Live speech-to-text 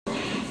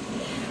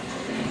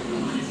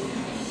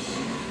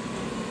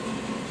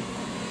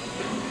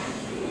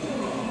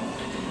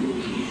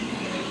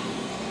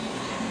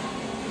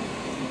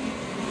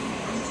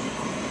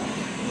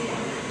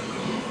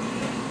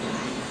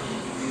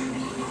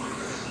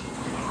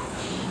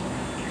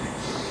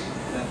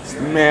It's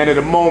the man of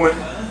the moment.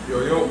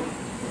 Yo.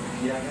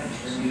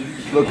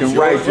 Looking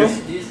righteous.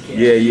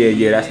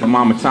 Yeah. That's the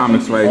Mama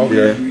Atomics right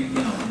there.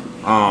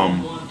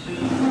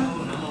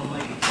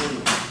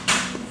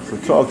 So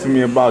talk to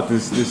me about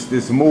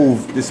this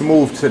move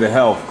to the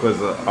health, because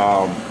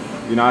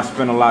you know, I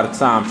spend a lot of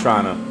time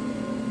trying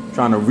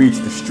to reach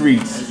the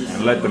streets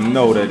and let them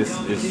know that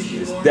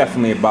it's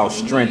definitely about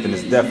strength and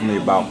it's definitely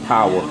about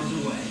power.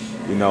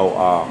 You know,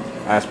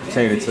 as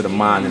pertaining to the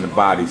mind and the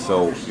body.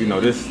 So you know,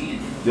 this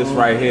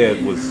right here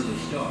was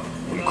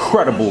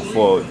incredible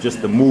for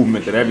just the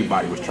movement that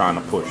everybody was trying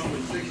to push.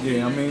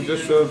 Yeah, I mean,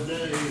 it's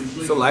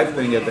a life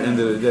thing at the end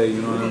of the day,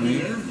 you know what I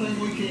mean?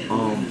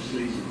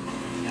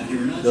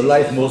 The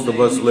life most of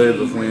us live,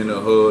 if we're in the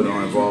hood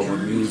or involved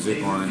with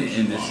music or in the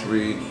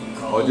industry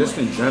or just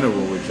in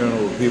general with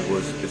general people,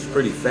 it's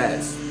pretty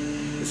fast.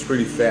 It's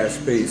pretty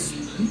fast paced,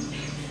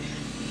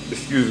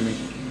 excuse me,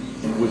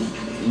 which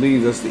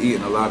leads us to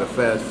eating a lot of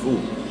fast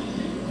food.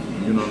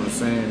 You know what I'm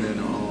saying?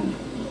 And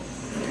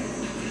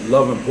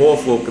loving poor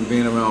folk and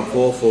being around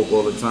poor folk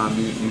all the time,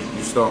 you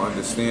start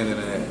understanding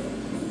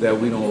that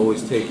we don't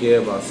always take care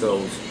of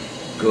ourselves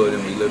good,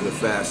 and we live a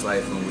fast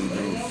life and we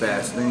do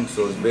fast things.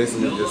 So it's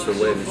basically just a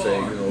way to say,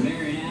 you know,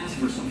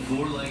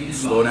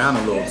 slow down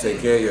a little, take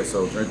care of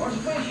yourself, drink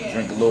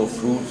a little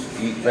fruits,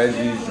 eat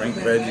veggies, drink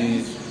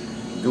veggies,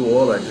 do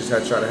all that. Just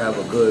try to have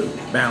a good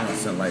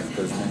balance in life,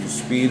 because when you're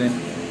speeding,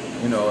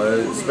 you know,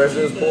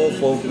 especially as poor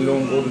folk, we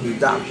don't go to the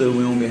doctor,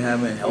 we don't be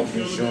having health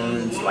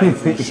insurance,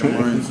 life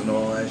insurance, and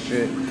all that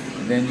shit.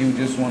 And then you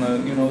just want to,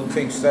 you know,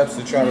 take steps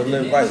to try to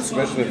live right,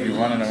 especially if you're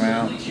running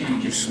around,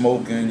 you're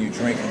smoking, you're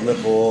drinking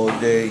liquor all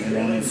day, you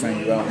know what I'm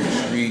saying, you're out in the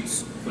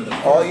streets.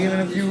 Or even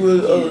if you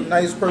were a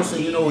nice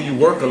person, you know, you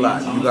work a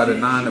lot. You got a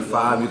 9 to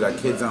 5, you got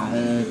kids at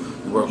home,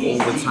 you work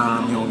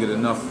overtime, you don't get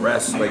enough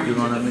rest, like, you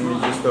know what I mean?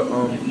 Just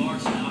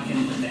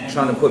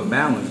trying to put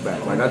balance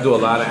back. Like, I do a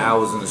lot of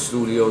hours in the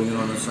studio, you know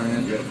what I'm saying?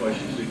 And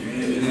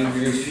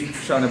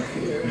just trying to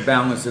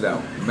balance it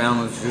out.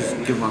 Just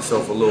give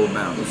myself a little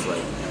balance. Like,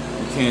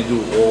 you can't do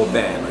all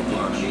bad, like, you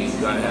know what I mean? You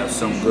gotta have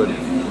some good in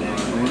you, you know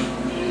what I mean?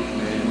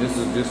 And this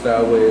is just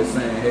our way of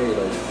saying, hey,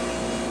 like,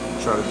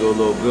 try to do a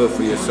little good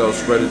for yourself,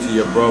 spread it to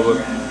your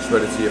brother,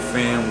 spread it to your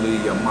family,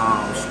 your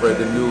mom, spread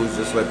the news,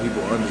 just let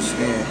people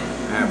understand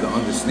and have the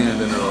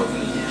understanding of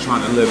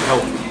trying to live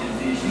healthy.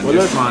 And well,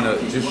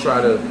 just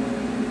try to,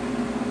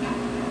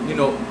 you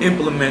know,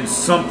 implement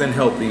something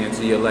healthy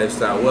into your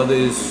lifestyle, whether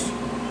it's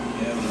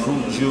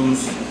fruit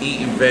juice,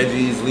 eating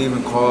veggies,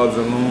 leaving carbs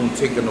alone,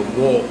 taking a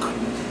walk,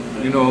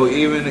 you know,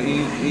 even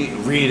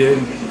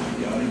reading.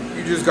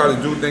 You just got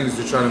to do things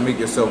to try to make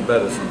yourself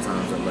better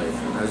sometimes in life,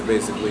 and that's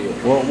basically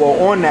it. Well,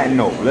 on that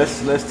note,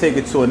 let's take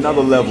it to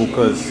another level,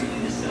 because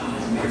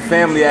the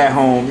family at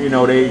home, you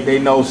know, they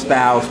know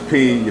Styles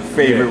P, your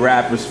favorite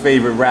rapper's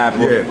favorite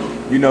rapper. Yeah.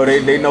 You know,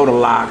 they know the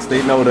Locks,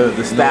 they know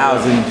the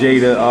Styles and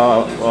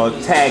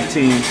Jada tag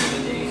team,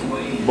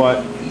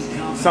 but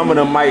some of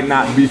them might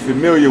not be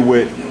familiar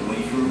with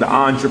the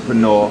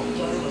entrepreneur,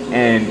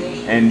 and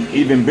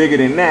even bigger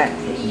than that,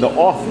 the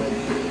author.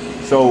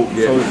 So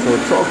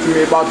talk to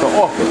me about the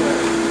author.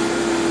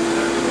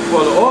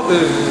 Well, the author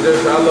is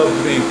just, I love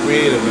being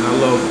creative and I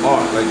love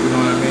art, like, you know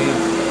what I mean?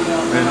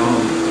 And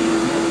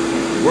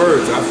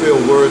words, I feel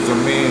words are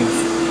man's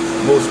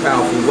most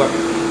powerful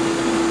weapon.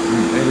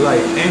 And like,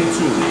 and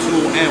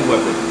tool and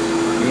weapon.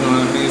 You know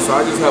what I mean? So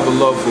I just have a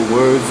love for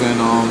words, and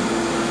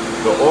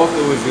the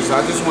author was just,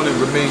 I just want to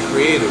remain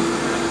creative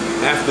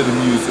after the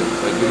music.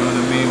 Like, you know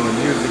what I mean? When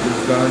music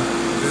is done,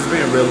 just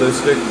being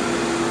realistic.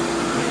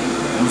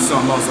 And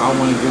something else I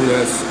want to do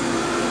that's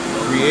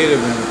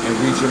creative and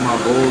reaching my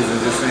goals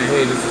and just saying,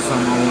 hey, this is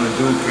something I want to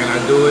do. Can I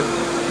do it?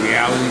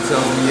 Reality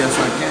tells me yes,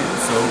 I can.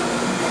 So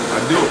I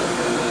do it.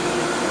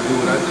 I do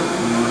what I do.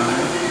 You know what I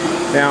mean?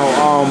 Now,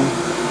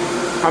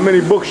 how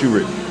many books you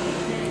written?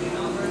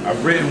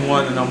 I've written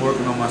one and I'm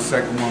working on my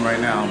second one right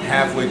now. I'm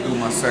halfway through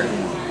my second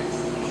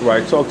one.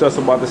 Right, talk to us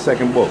about the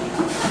second book.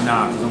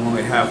 Nah, because I'm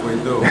only halfway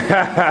through.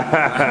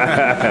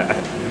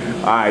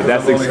 All right,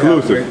 that's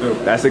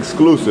exclusive. That's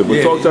exclusive.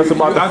 But talk to us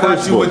about the first book. I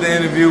got you with the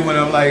interview when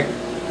I'm like,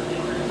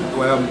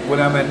 when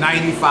I'm at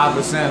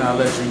 95%, I'll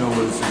let you know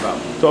what it's about.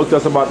 Talk to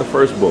us about the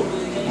first book.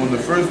 On the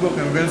first book,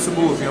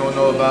 Invincible, if you don't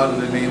know about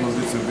it, the name of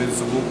it's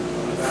Invincible.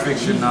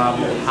 Fiction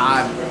novel,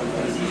 high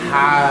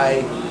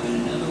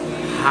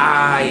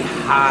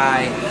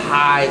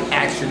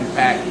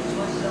action-packed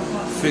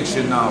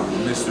fiction novel,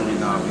 mystery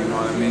novel, you know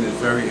what I mean? It's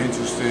very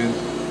interesting.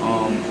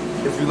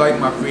 If you like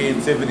my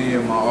creativity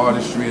and my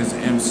artistry as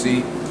an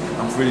MC,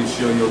 I'm pretty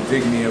sure you'll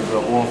dig me as an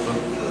author,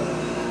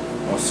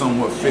 or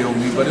somewhat feel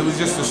me. But it was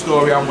just a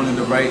story I wanted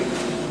to write,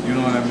 you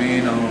know what I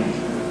mean?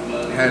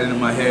 Had it in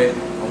my head,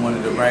 I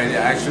wanted to write it.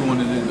 I actually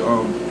wanted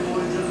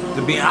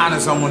to be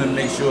honest, I want to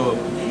make sure,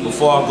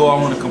 before I go, I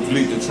want to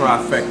complete the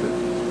trifecta.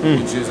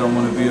 which is I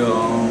want to be a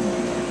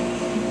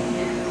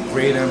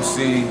great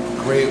MC,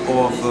 great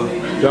author,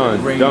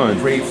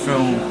 great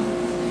film.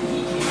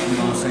 You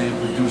know what I'm saying?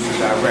 Producer,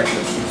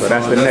 director. So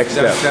that's the next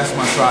step. That's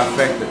my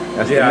trifecta.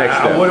 That's the next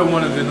step. I would have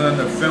wanted to learn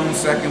the film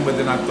second, but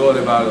then I thought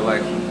about it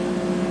like.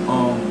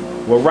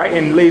 Well,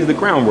 writing lays the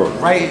groundwork.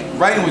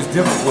 Writing was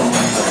difficult for me.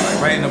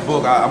 Like writing a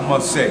book, I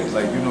must say,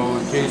 like, you know,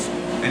 in case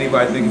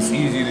anybody thinks it's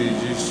easy to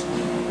just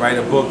write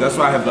a book. That's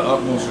why I have the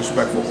utmost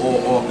respect for all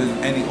authors,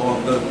 any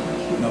author,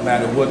 no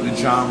matter what the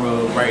genre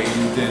of writing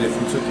you did. If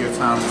you took your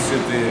time to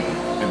sit there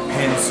and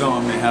pen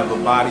something and have a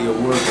body of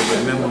work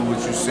and remember what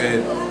you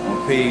said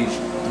on page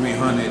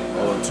 300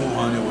 or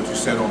 200, what you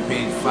said on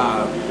page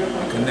 5,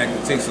 and connect,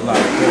 it takes a lot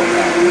of thought.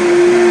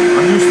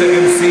 I'm used to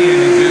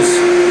MCing and just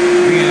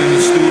being in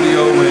the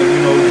studio and,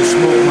 you know, just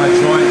smoke my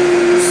joint,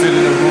 sit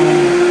in the room,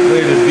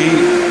 play the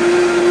beat,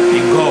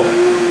 and go.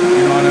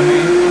 You know what I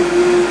mean?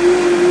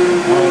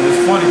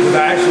 It's funny because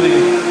I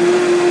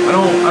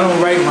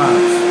don't write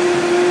rhymes.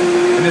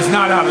 And it's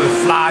not out of the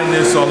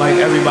flyness or like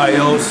everybody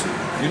else.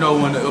 You know,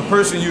 when a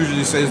person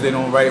usually says they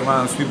don't write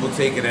rhymes, people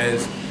take it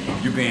as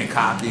you being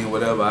cocky and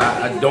whatever.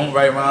 I don't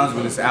write rhymes,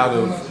 but it's out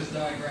of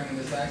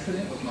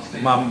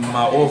my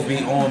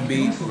offbeat, on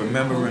beat,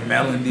 remembering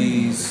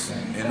melodies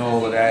and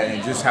all of that,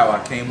 and just how I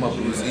came up.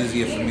 It was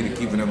easier for me to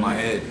keep it in my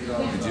head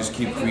and just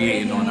keep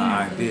creating on the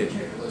idea.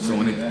 So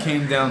when it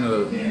came down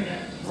to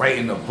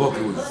writing a book,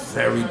 it was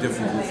very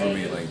difficult for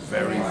me, like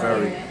very,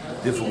 very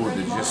difficult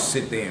to just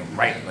sit there and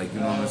write, like, you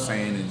know what I'm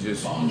saying, and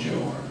just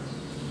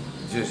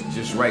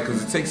write,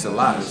 because it takes a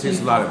lot. It takes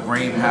a lot of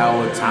brain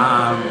power,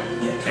 time,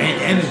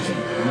 and energy,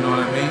 you know what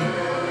I mean?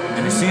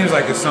 And it seems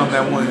like it's something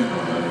that wouldn't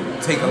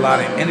take a lot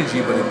of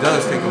energy, but it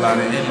does take a lot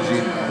of energy.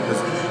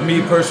 Because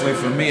me personally,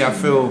 for me, I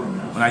feel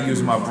when I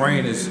use my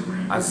brain is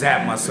I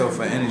zap myself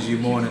for energy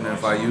more than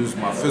if I use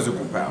my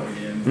physical power.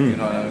 You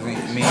know what I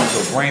mean?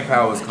 So brain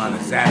power is kind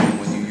of zapping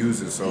when you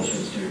use it. So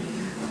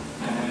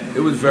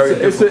it was very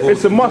difficult.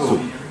 It's a muscle.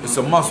 It's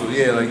a muscle,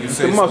 yeah, like you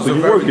said. It's a muscle,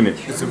 you're working it.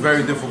 It's a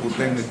very difficult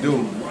thing to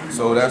do.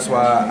 So that's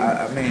why,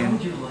 I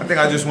think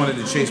I just wanted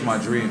to chase my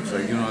dreams.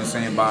 Like, you know what I'm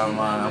saying, bottom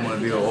line, I want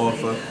to be an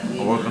author.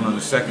 I'm working on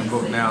the second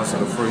book now, so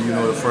the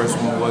first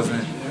one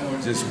wasn't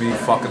just me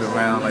fucking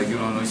around, like, you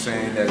know what I'm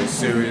saying, that is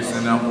serious.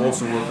 And I'm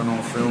also working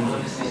on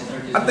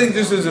films. I think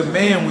just as a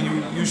man,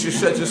 when you should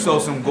set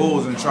yourself some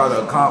goals and try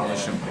to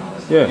accomplish them.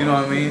 Yeah. You know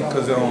what I mean?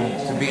 Because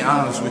to be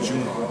honest with you,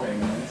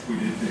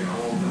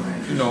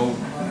 you know,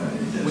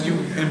 when you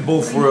in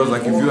both worlds,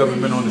 like if you ever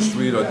been on the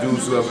street or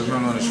dudes who ever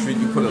been on the street,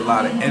 you put a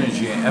lot of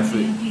energy and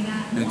effort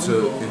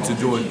into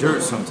doing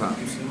dirt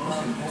sometimes.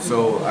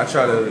 So I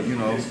try to, you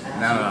know,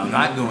 now that I'm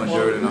not doing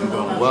dirt and I'm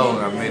doing well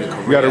and I've made a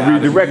career. You got to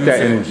redirect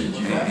that energy.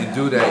 And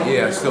do that,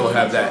 yeah, I still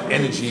have that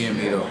energy in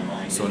me though.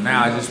 So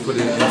now I just put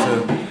it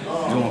into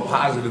doing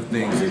positive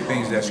things and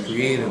things that's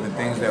creative and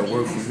things that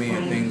work for me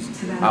and things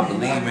I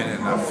believe in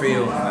and I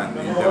feel and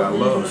that I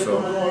love.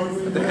 So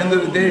at the end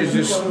of the day, it's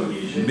just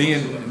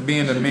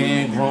being a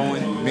man,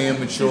 growing, being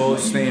mature,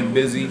 staying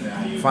busy,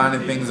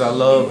 finding things I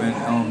love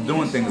and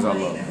doing things I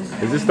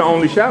love. Is this the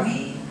only shop?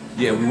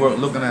 Yeah, we were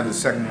looking at the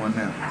second one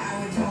now.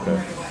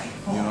 Okay.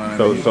 You know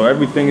what I mean? So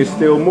everything is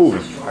still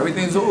moving.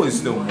 Everything's always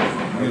still moving.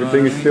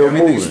 Everything is still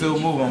moving. Everything's still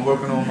moving. I'm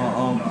working on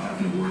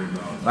my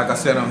like I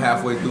said, I'm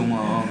halfway through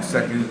my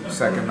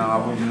second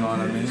novel. You know what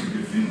I mean?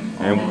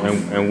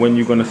 And when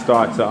you gonna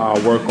start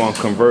to work on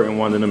converting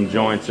one of them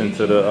joints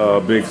into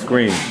the big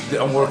screen?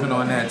 I'm working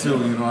on that too.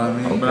 You know what I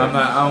mean? Okay. But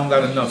I don't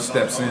got enough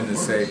steps in to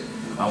say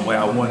I'm where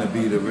I want to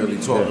be to really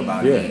talk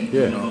about it.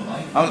 Yeah. You know?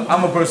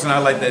 I'm a person I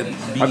like that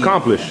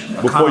accomplish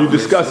before you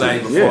discuss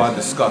like, it. Before I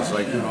discuss,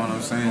 like, you know what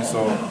I'm saying?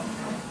 So.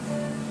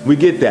 We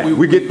get that.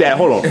 We get that.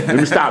 Hold on. Let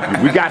me stop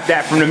you. We got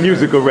that from the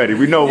music already.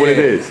 We know what it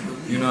is.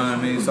 You know what I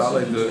mean? So I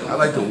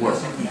like to work.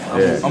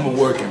 I'm a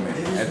working man.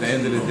 At the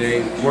end of the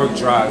day, work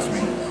drives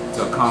me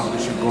to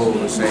accomplish a goal,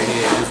 to say,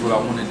 hey, this is what I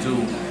want to do.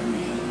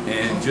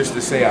 And just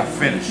to say I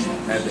finished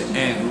at the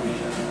end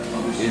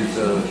is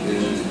the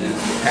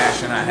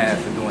passion I have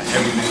for doing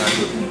everything I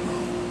do.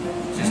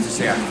 Just to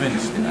say I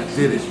finished it. I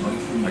did it.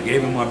 I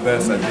gave it my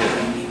best. I did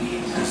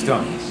it. It's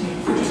done.